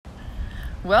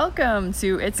Welcome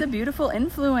to It's a Beautiful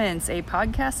Influence, a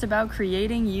podcast about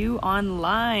creating you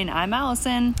online. I'm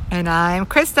Allison. And I'm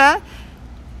Krista.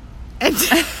 And,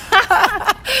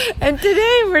 and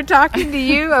today we're talking to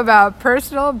you about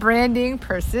personal branding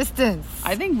persistence.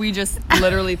 I think we just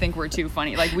literally think we're too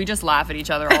funny. Like, we just laugh at each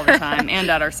other all the time and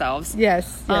at ourselves.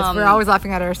 Yes, we're always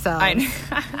laughing at ourselves.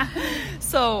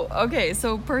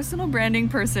 So personal branding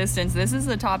persistence. This is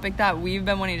a topic that we've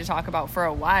been wanting to talk about for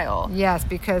a while. Yes,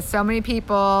 because so many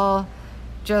people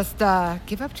just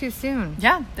give up too soon.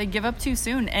 Yeah, they give up too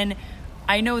soon. And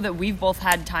I know that we've both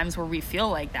had times where we feel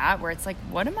like that, where it's like,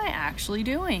 what am I actually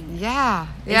doing? Yeah.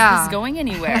 Is this going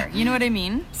anywhere? You know what I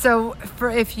mean? So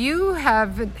if you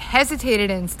have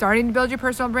hesitated in starting to build your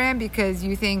personal brand because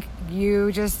you think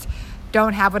you just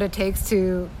don't have what it takes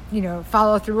to,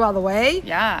 follow through all the way.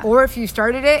 Yeah. Or if you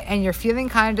started it and you're feeling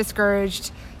kind of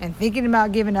discouraged and thinking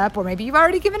about giving up, or maybe you've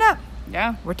already given up.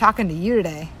 Yeah. We're talking to you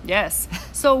today. Yes.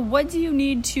 So what do you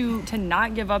need to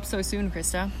not give up so soon,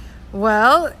 Krista?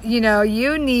 Well,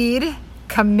 you need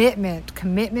commitment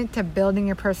to building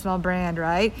your personal brand,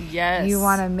 right? Yes. You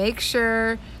want to make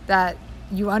sure that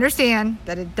you understand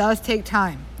that it does take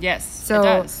time. Yes, so it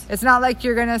does. It's not like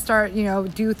you're going to start,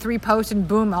 do 3 posts and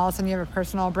boom, all of a sudden you have a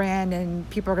personal brand and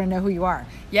people are going to know who you are.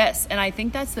 Yes, and I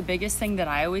think that's the biggest thing that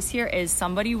I always hear is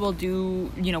somebody will do,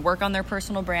 work on their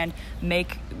personal brand,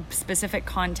 make specific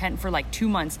content for like 2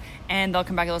 months, and they'll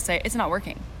come back and they'll say, it's not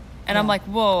working. And I'm like,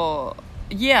 well,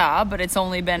 yeah, but it's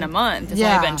only been a month. It's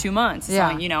only been 2 months. It's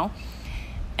only,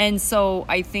 And so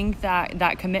I think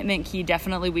that commitment key,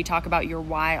 definitely we talk about your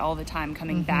why all the time,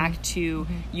 coming back to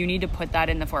you need to put that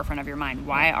in the forefront of your mind.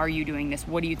 Why are you doing this?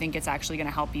 What do you think it's actually going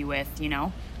to help you with,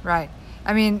 Right.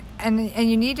 I mean, and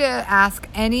you need to ask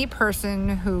any person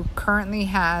who currently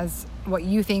has what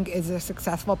you think is a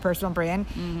successful personal brand,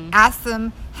 ask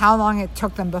them how long it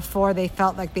took them before they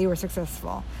felt like they were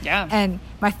successful. Yeah. And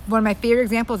one of my favorite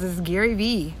examples is Gary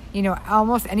Vee.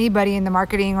 Almost anybody in the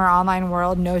marketing or online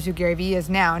world knows who Gary Vee is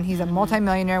now, and he's a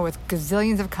multimillionaire with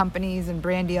gazillions of companies and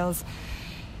brand deals.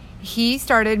 He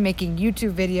started making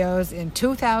YouTube videos in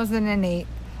 2008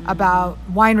 about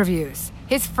wine reviews.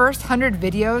 His first 100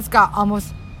 videos got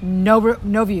almost no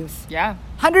views. Yeah.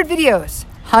 100 videos.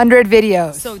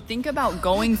 So think about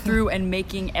going through and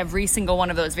making every single one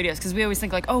of those videos, because we always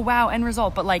think like, oh wow, end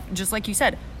result, but like just like you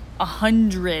said,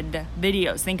 100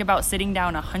 videos. Think about sitting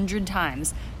down 100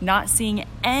 times, not seeing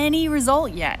any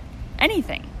result yet,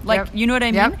 anything. Like, you know what I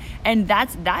mean? Yep. And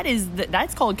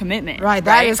that's called commitment. Right,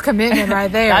 that is commitment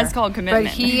right there. That's called commitment.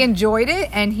 But he enjoyed it,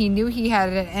 and he knew he had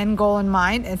an end goal in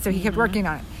mind, and so he kept working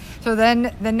on it. So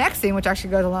then the next thing, which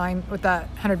actually goes along with that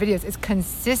 100 videos, is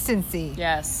consistency.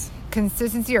 Yes.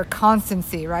 Consistency or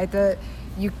constancy, right?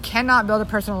 You cannot build a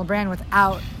personal brand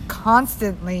without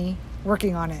constantly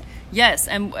working on it. Yes,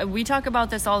 and we talk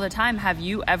about this all the time. Have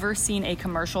you ever seen a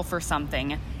commercial for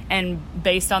something, and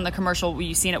based on the commercial,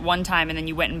 you've seen it one time and then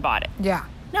you went and bought it? Yeah.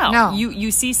 No.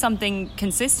 You see something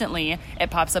consistently, it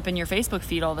pops up in your Facebook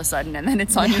feed all of a sudden, and then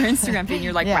it's on your Instagram feed, and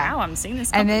you're like, wow, I'm seeing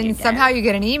this company And then again. somehow you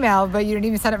get an email, but you didn't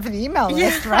even sign up for the email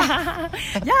list, right?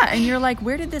 Yeah, and you're like,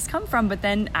 where did this come from? But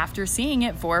then after seeing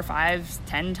it 4, 5,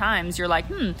 10 times, you're like,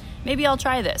 maybe I'll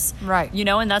try this. Right.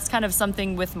 And that's kind of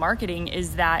something with marketing,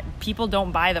 is that people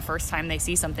don't buy the first time they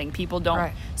see something. People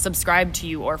don't subscribe to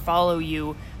you or follow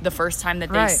you the first time that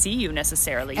they see you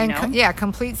necessarily, And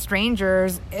complete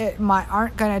strangers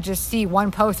aren't going to just see one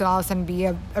post and all of a sudden be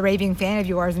a raving fan of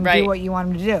yours and do what you want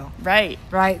them to do.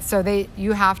 Right. So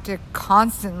you have to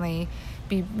constantly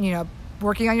be,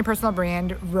 working on your personal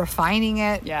brand, refining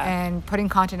it and putting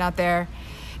content out there.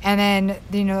 And then,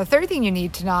 the third thing you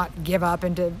need to not give up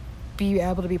and to be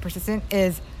able to be persistent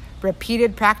is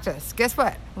repeated practice. Guess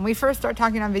what? When we first start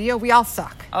talking on video, we all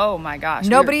suck. Oh my gosh.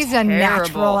 Nobody's a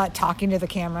natural at talking to the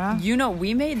camera.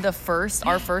 We made our first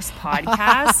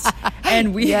podcast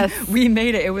and we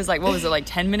made it. It was like, what was it, like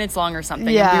 10 minutes long or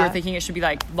something? Yeah. And we were thinking it should be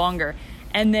like longer.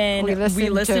 And then we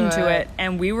listened to it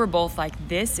and we were both like,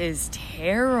 this is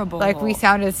terrible. Like, we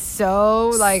sounded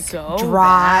so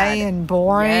dry and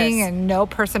boring and no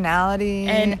personality.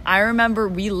 And I remember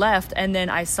we left, and then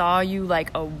I saw you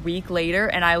like a week later,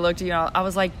 and I looked, I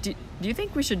was like, do you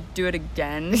think we should do it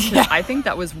again? I think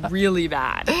that was really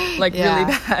bad. Really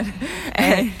bad.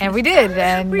 And we did.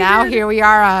 And now here we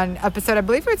are on episode, I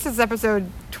believe this is episode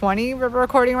 20 we're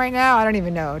recording right now. I don't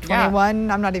even know.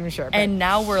 21? I'm not even sure. And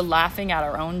now we're laughing at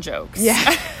our own jokes. Yeah.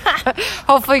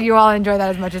 Hopefully you all enjoy that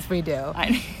as much as we do.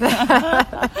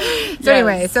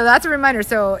 Anyway, so that's a reminder.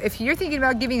 So if you're thinking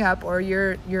about giving up, or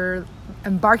you're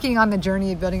embarking on the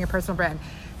journey of building a personal brand,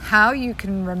 how you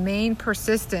can remain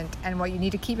persistent. And what you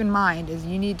need to keep in mind is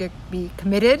you need to be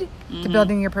committed to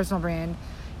building your personal brand.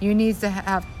 You need to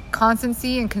have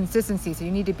constancy and consistency. So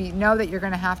you need to know that you're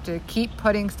going to have to keep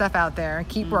putting stuff out there and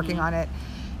keep working on it.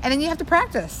 And then you have to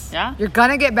practice. Yeah. You're going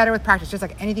to get better with practice, just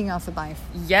like anything else in life.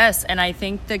 Yes. And I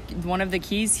think that one of the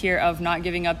keys here of not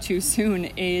giving up too soon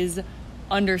is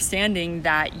understanding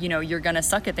that, you're going to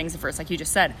suck at things at first, like you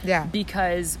just said. Yeah.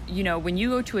 Because, when you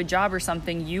go to a job or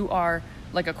something, you are,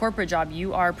 like a corporate job,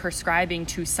 you are prescribing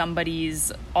to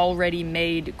somebody's already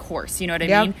made course, you know what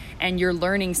I mean? And you're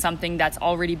learning something that's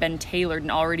already been tailored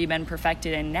and already been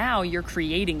perfected, and now you're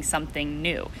creating something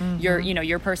new.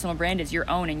 Your personal brand is your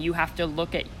own, and you have to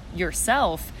look at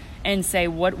yourself and say,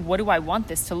 what do I want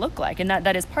this to look like? And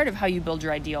that is part of how you build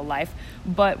your ideal life.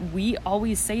 But we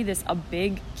always say this, a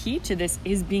big key to this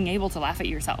is being able to laugh at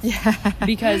yourself. Yeah.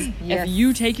 Because if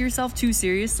you take yourself too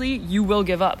seriously, you will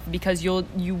give up, because you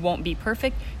won't be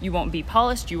perfect, you won't be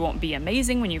polished, you won't be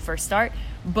amazing when you first start.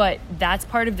 But that's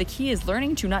part of the key, is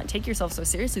learning to not take yourself so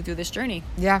seriously through this journey.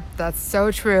 Yeah, that's so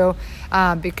true.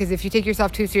 Because if you take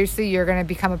yourself too seriously, you're going to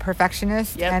become a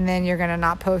perfectionist, and then you're going to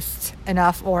not post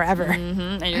enough or ever.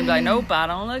 And you're like, nope, I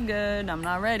don't look good, I'm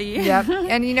not ready. Yep.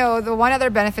 And the one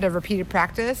other benefit of repeated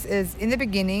practice is, in the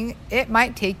beginning, it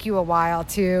might take you a while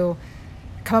to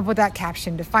come up with that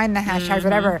caption, to find the hashtags,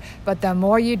 whatever. But the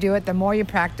more you do it, the more you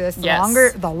practice,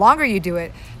 the longer you do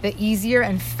it, the easier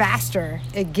and faster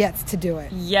it gets to do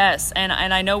it. Yes. And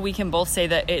I know we can both say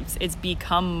that it's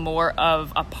become more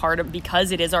of a part of,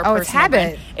 because it is our personal habit.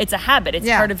 Brand. It's a habit. It's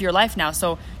part of your life now.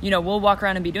 So, we'll walk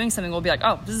around and be doing something. We'll be like,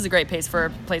 oh, this is a great place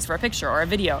for a picture or a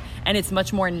video. And it's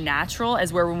much more natural,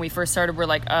 as where when we first started, we're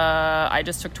like, I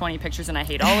just took 20 pictures and I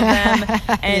hate all of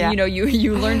them. And,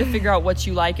 you learn to figure out what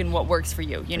you like and what works for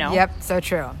you. Yep, so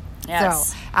true. Yes.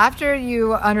 So after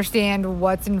you understand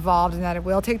what's involved and that it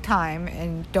will take time,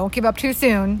 and don't give up too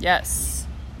soon. Yes.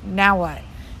 Now what?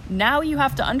 Now you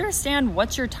have to understand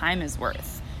what your time is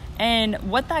worth. And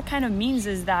what that kind of means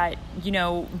is that,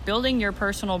 building your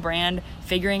personal brand,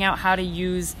 figuring out how to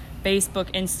use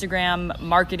Facebook, Instagram,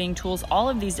 marketing tools, all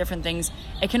of these different things,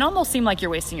 it can almost seem like you're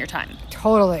wasting your time.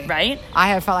 Totally. Right? I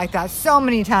have felt like that so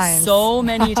many times. So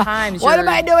many times. What am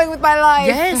I doing with my life?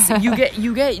 Yes.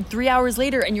 You get 3 hours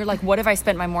later and you're like, what have I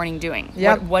spent my morning doing?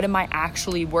 Yep. What am I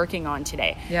actually working on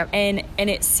today? Yep. And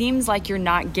it seems like you're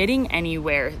not getting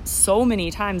anywhere so many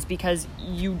times because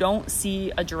you don't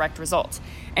see a direct result.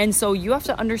 And so you have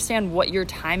to understand what your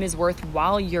time is worth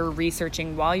while you're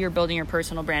researching, while you're building your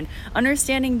personal brand,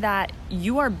 understanding that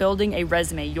you are building a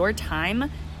resume. Your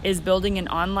time is building an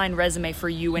online resume for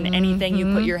you in anything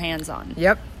you put your hands on.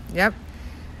 Yep.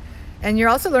 And you're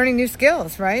also learning new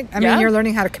skills, right? I mean, you're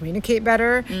learning how to communicate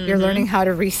better. You're learning how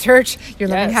to research. You're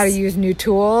learning how to use new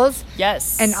tools.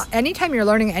 Yes. And anytime you're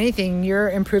learning anything, you're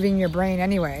improving your brain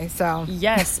anyway. So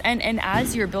yes. And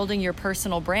as you're building your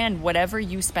personal brand, whatever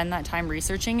you spend that time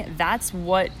researching, that's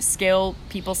what skill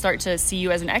people start to see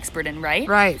you as an expert in, right?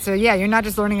 Right. So you're not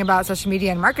just learning about social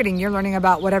media and marketing. You're learning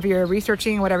about whatever you're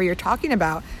researching, whatever you're talking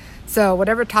about. So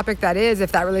whatever topic that is,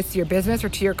 if that relates to your business or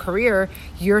to your career,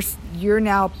 you're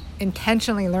now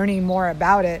intentionally learning more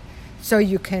about it so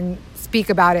you can speak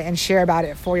about it and share about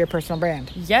it for your personal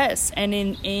brand. Yes. And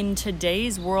in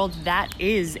today's world, that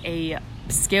is a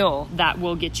skill that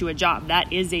will get you a job.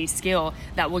 That is a skill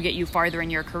that will get you farther in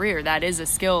your career. That is a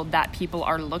skill that people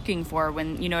are looking for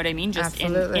when, you know what I mean? Just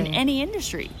in any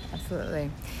industry.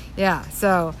 Absolutely. Yeah.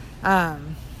 So,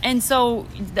 and so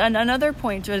another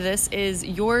point to this is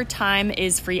your time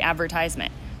is free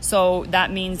advertisement. So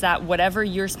that means that whatever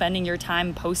you're spending your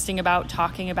time posting about,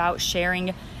 talking about,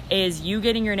 sharing, is you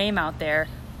getting your name out there.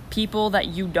 People that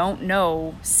you don't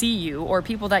know see you, or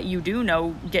people that you do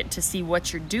know get to see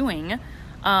what you're doing.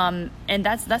 And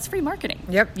that's free marketing.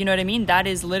 Yep. You know what I mean? That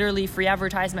is literally free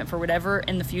advertisement for whatever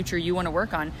in the future you want to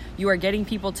work on. You are getting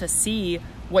people to see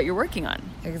what you're working on.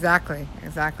 Exactly.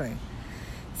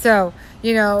 So,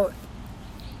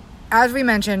 as we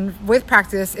mentioned, with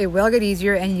practice, it will get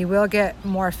easier and you will get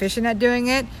more efficient at doing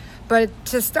it. But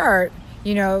to start,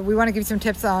 we want to give you some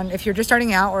tips on if you're just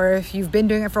starting out, or if you've been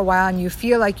doing it for a while and you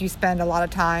feel like you spend a lot of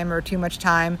time or too much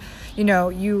time, we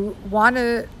want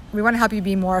to help you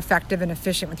be more effective and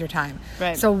efficient with your time.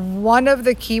 Right. So one of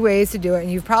the key ways to do it,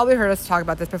 and you've probably heard us talk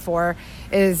about this before,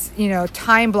 is,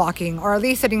 time blocking, or at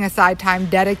least setting aside time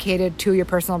dedicated to your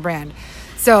personal brand.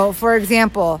 So for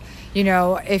example,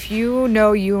 if you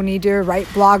need to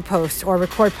write blog posts or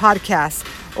record podcasts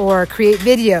or create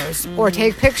videos or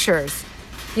take pictures,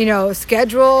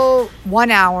 schedule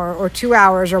 1 hour or 2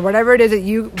 hours or whatever it is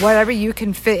whatever you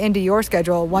can fit into your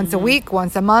schedule once a week,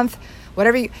 once a month,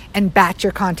 and batch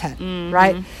your content,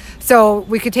 right? So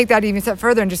we could take that even a step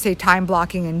further and just say time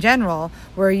blocking in general,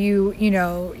 where you're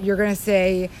going to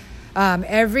say,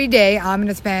 every day I'm going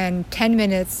to spend 10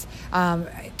 minutes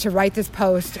to write this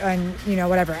post and,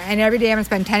 whatever. And every day I'm going to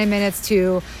spend 10 minutes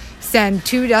to send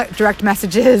 2 direct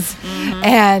messages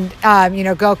and,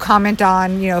 go comment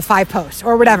on, 5 posts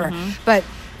or whatever. But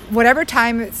whatever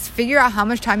time, figure out how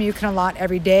much time you can allot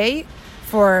every day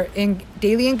for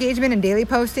daily engagement and daily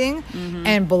posting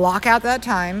and block out that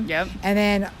time. Yep. And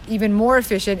then even more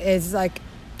efficient is like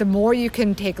the more you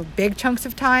can take big chunks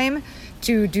of time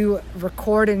to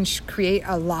record and create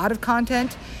a lot of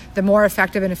content, the more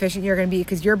effective and efficient you're going to be,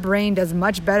 because your brain does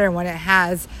much better when it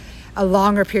has a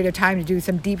longer period of time to do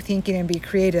some deep thinking and be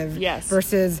creative. Yes.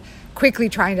 Versus quickly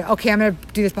trying to, I'm going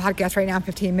to do this podcast right now in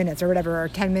 15 minutes or whatever, or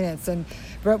 10 minutes. And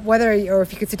or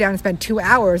if you could sit down and spend 2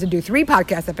 hours and do 3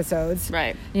 podcast episodes,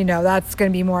 right? That's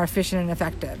going to be more efficient and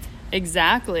effective.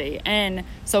 Exactly. And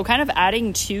so kind of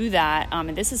adding to that,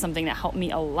 and this is something that helped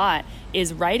me a lot,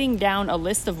 is writing down a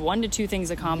list of 1 to 2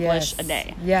 things accomplished a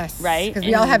day. Yes. Right? Because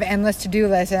we all have endless to-do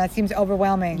lists, and that seems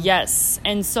overwhelming. Yes.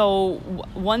 And so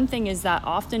one thing is that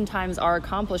oftentimes our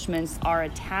accomplishments are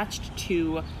attached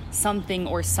to something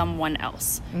or someone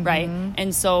else, right?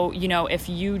 And so, if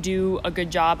you do a good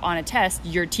job on a test,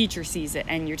 your teacher sees it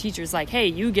and your teacher's like, hey,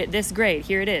 you get this grade,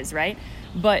 here it is, right?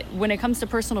 But when it comes to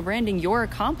personal branding, your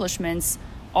accomplishments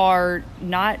are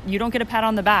not, you don't get a pat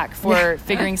on the back for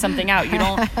figuring something out. You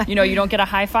don't, you don't get a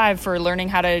high five for learning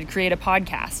how to create a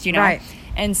podcast, Right.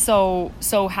 And so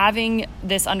having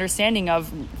this understanding of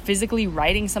physically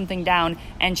writing something down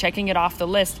and checking it off the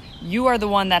list, you are the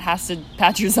one that has to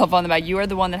pat yourself on the back. You are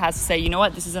the one that has to say, you know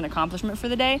what, this is an accomplishment for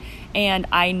the day, and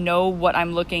I know what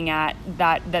I'm looking at,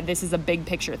 that this is a big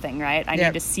picture thing, right? I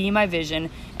need to see my vision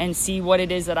and see what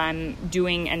it is that I'm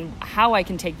doing and how I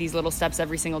can take these little steps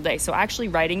every single day. So actually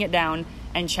writing it down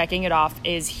and checking it off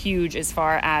is huge as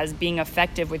far as being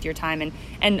effective with your time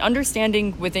and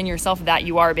understanding within yourself that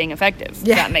you are being effective.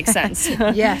 If that makes sense.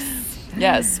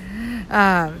 Yes.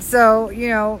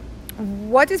 So,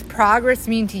 what does progress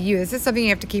mean to you? This is something you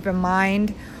have to keep in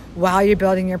mind while you're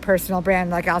building your personal brand.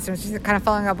 Like Allison was just kind of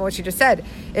following up on what she just said,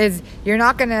 is you're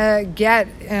not going to get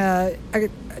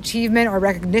achievement or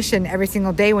recognition every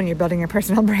single day when you're building your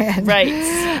personal brand.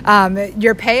 Right.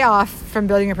 Your payoff from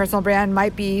building your personal brand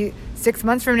might be 6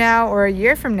 months from now or a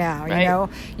year from now. Right.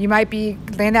 You might be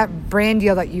land that brand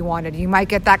deal that you wanted. You might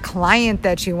get that client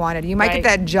that you wanted. You might get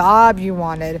that job you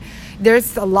wanted.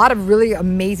 There's a lot of really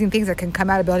amazing things that can come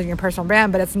out of building your personal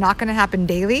brand, but it's not going to happen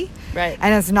daily. Right.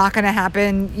 And it's not going to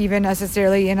happen even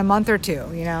necessarily in a month or two,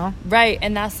 Right.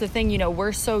 And that's the thing,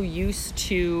 we're so used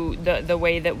to the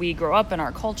way that we grow up, and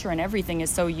our culture and everything is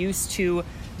so used to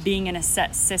being in a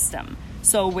set system.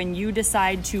 So when you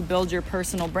decide to build your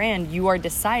personal brand, you are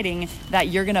deciding that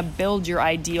you're going to build your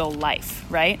ideal life,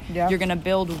 right? Yep. You're going to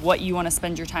build what you want to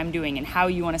spend your time doing and how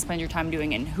you want to spend your time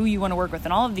doing and who you want to work with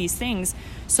and all of these things.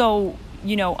 So,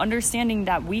 understanding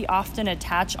that we often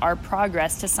attach our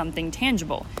progress to something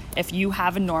tangible. If you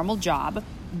have a normal job,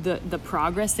 the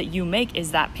progress that you make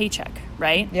is that paycheck,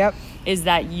 right? Yep. Is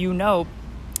that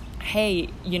hey,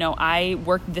 I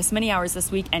worked this many hours this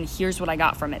week and here's what I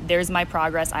got from it. There's my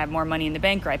progress. I have more money in the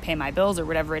bank, or I pay my bills, or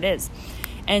whatever it is.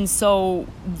 And so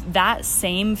that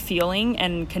same feeling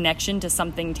and connection to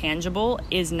something tangible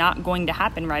is not going to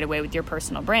happen right away with your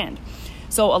personal brand.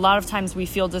 So a lot of times we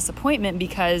feel disappointment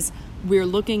because we're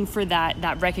looking for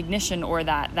that recognition or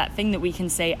that thing that we can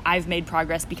say, I've made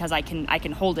progress because I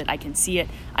can hold it, I can see it,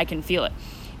 I can feel it.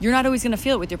 You're not always going to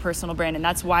feel it with your personal brand. And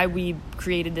that's why we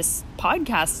created this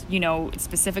podcast,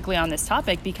 specifically on this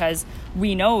topic, because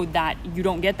we know that you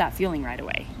don't get that feeling right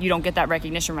away. You don't get that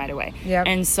recognition right away. Yep.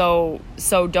 And so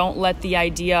don't let the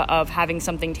idea of having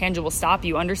something tangible stop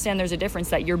you. Understand there's a difference,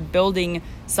 that you're building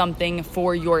something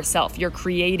for yourself. You're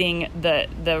creating the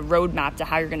roadmap to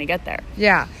how you're going to get there.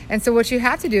 Yeah. And so what you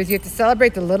have to do is you have to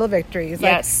celebrate the little victories.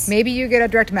 Yes. Like maybe you get a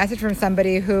direct message from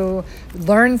somebody who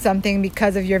learned something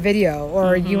because of your video,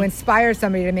 or you inspire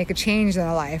somebody to make a change in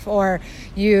their life, or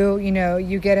you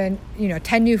get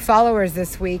 10 new followers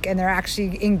this week and they're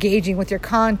actually engaging with your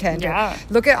content. Yeah.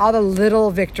 Look at all the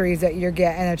little victories that you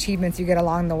get and achievements you get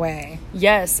along the way.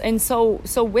 Yes. And so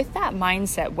with that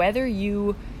mindset, whether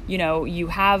you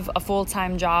have a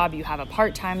full-time job, you have a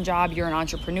part-time job, you're an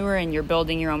entrepreneur and you're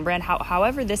building your own brand,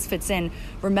 however this fits in,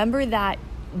 remember that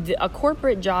a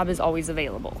corporate job is always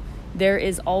available. There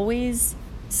is always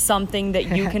something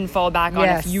that you can fall back on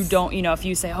if you don't, if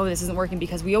you say, oh, this isn't working,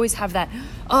 because we always have that,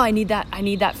 oh, I need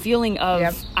that feeling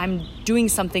of I'm doing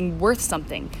something worth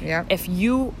something. If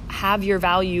you have your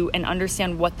value and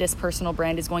understand what this personal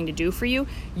brand is going to do for you,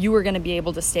 you are going to be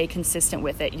able to stay consistent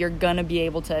with it. You're going to be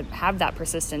able to have that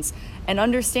persistence and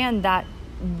understand that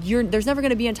there's never going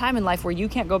to be a time in life where you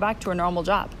can't go back to a normal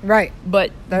job. Right.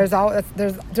 But there's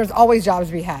always jobs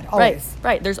to be had. Always.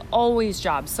 Right. There's always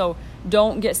jobs. So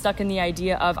don't get stuck in the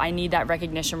idea of, I need that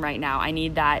recognition right now. I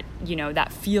need that,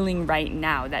 that feeling right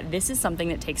now, that this is something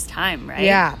that takes time, right?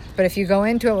 Yeah. But if you go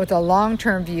into it with a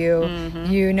long-term view,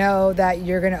 you know that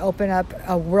you're going to open up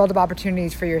a world of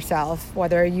opportunities for yourself,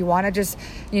 whether you want to just,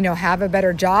 have a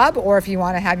better job, or if you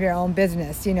want to have your own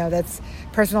business, that's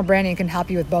personal branding can help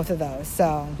you with both of those.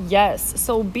 So yes.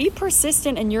 So be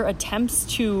persistent in your attempts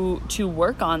to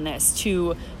work on this,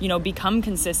 to, become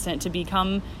consistent, to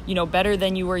become, better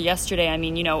than you were yesterday. I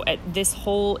mean, this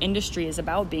whole industry is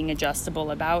about being adjustable,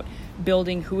 about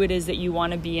building who it is that you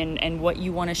want to be and what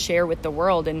you want to share with the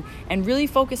world, and really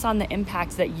focus on the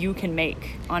impact that you can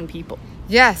make on people.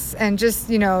 Yes, and just,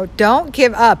 don't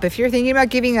give up. If you're thinking about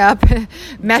giving up,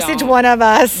 message one of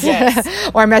us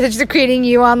or message the Creating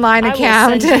You online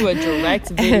account. I will send you a direct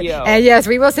video. And yes,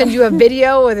 we will send you a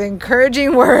video with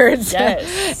encouraging words.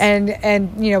 Yes.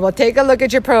 And we'll take a look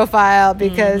at your profile,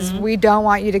 because we don't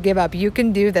want you to give up. You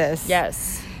can do this.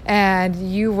 Yes. And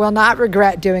you will not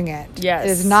regret doing it. Yes.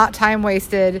 It is not time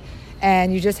wasted,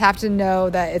 and you just have to know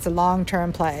that it's a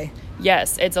long-term play.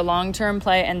 Yes, it's a long-term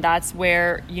play, and that's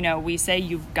where, we say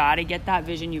you've got to get that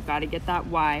vision, you've got to get that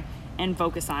why, and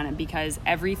focus on it, because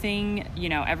everything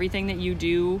that you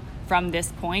do from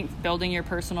this point, building your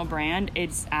personal brand,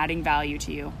 it's adding value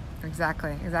to you.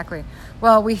 Exactly.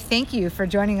 Well, we thank you for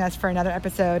joining us for another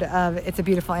episode of It's a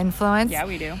Beautiful Influence. Yeah,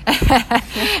 we do.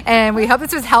 And we hope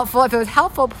this was helpful. If it was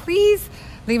helpful, please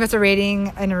leave us a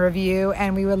rating and a review,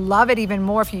 and we would love it even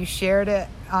more if you shared it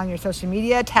on your social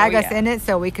media. Tag us in it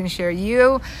so we can share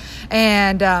you.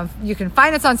 And you can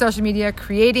find us on social media,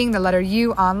 Creating the Letter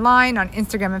U online on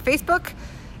Instagram and Facebook,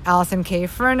 Allison K.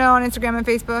 Furno on Instagram and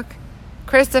Facebook,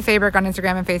 Krista Fabric on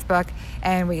Instagram and Facebook.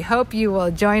 And we hope you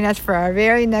will join us for our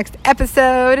very next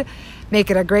episode. Make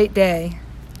it a great day.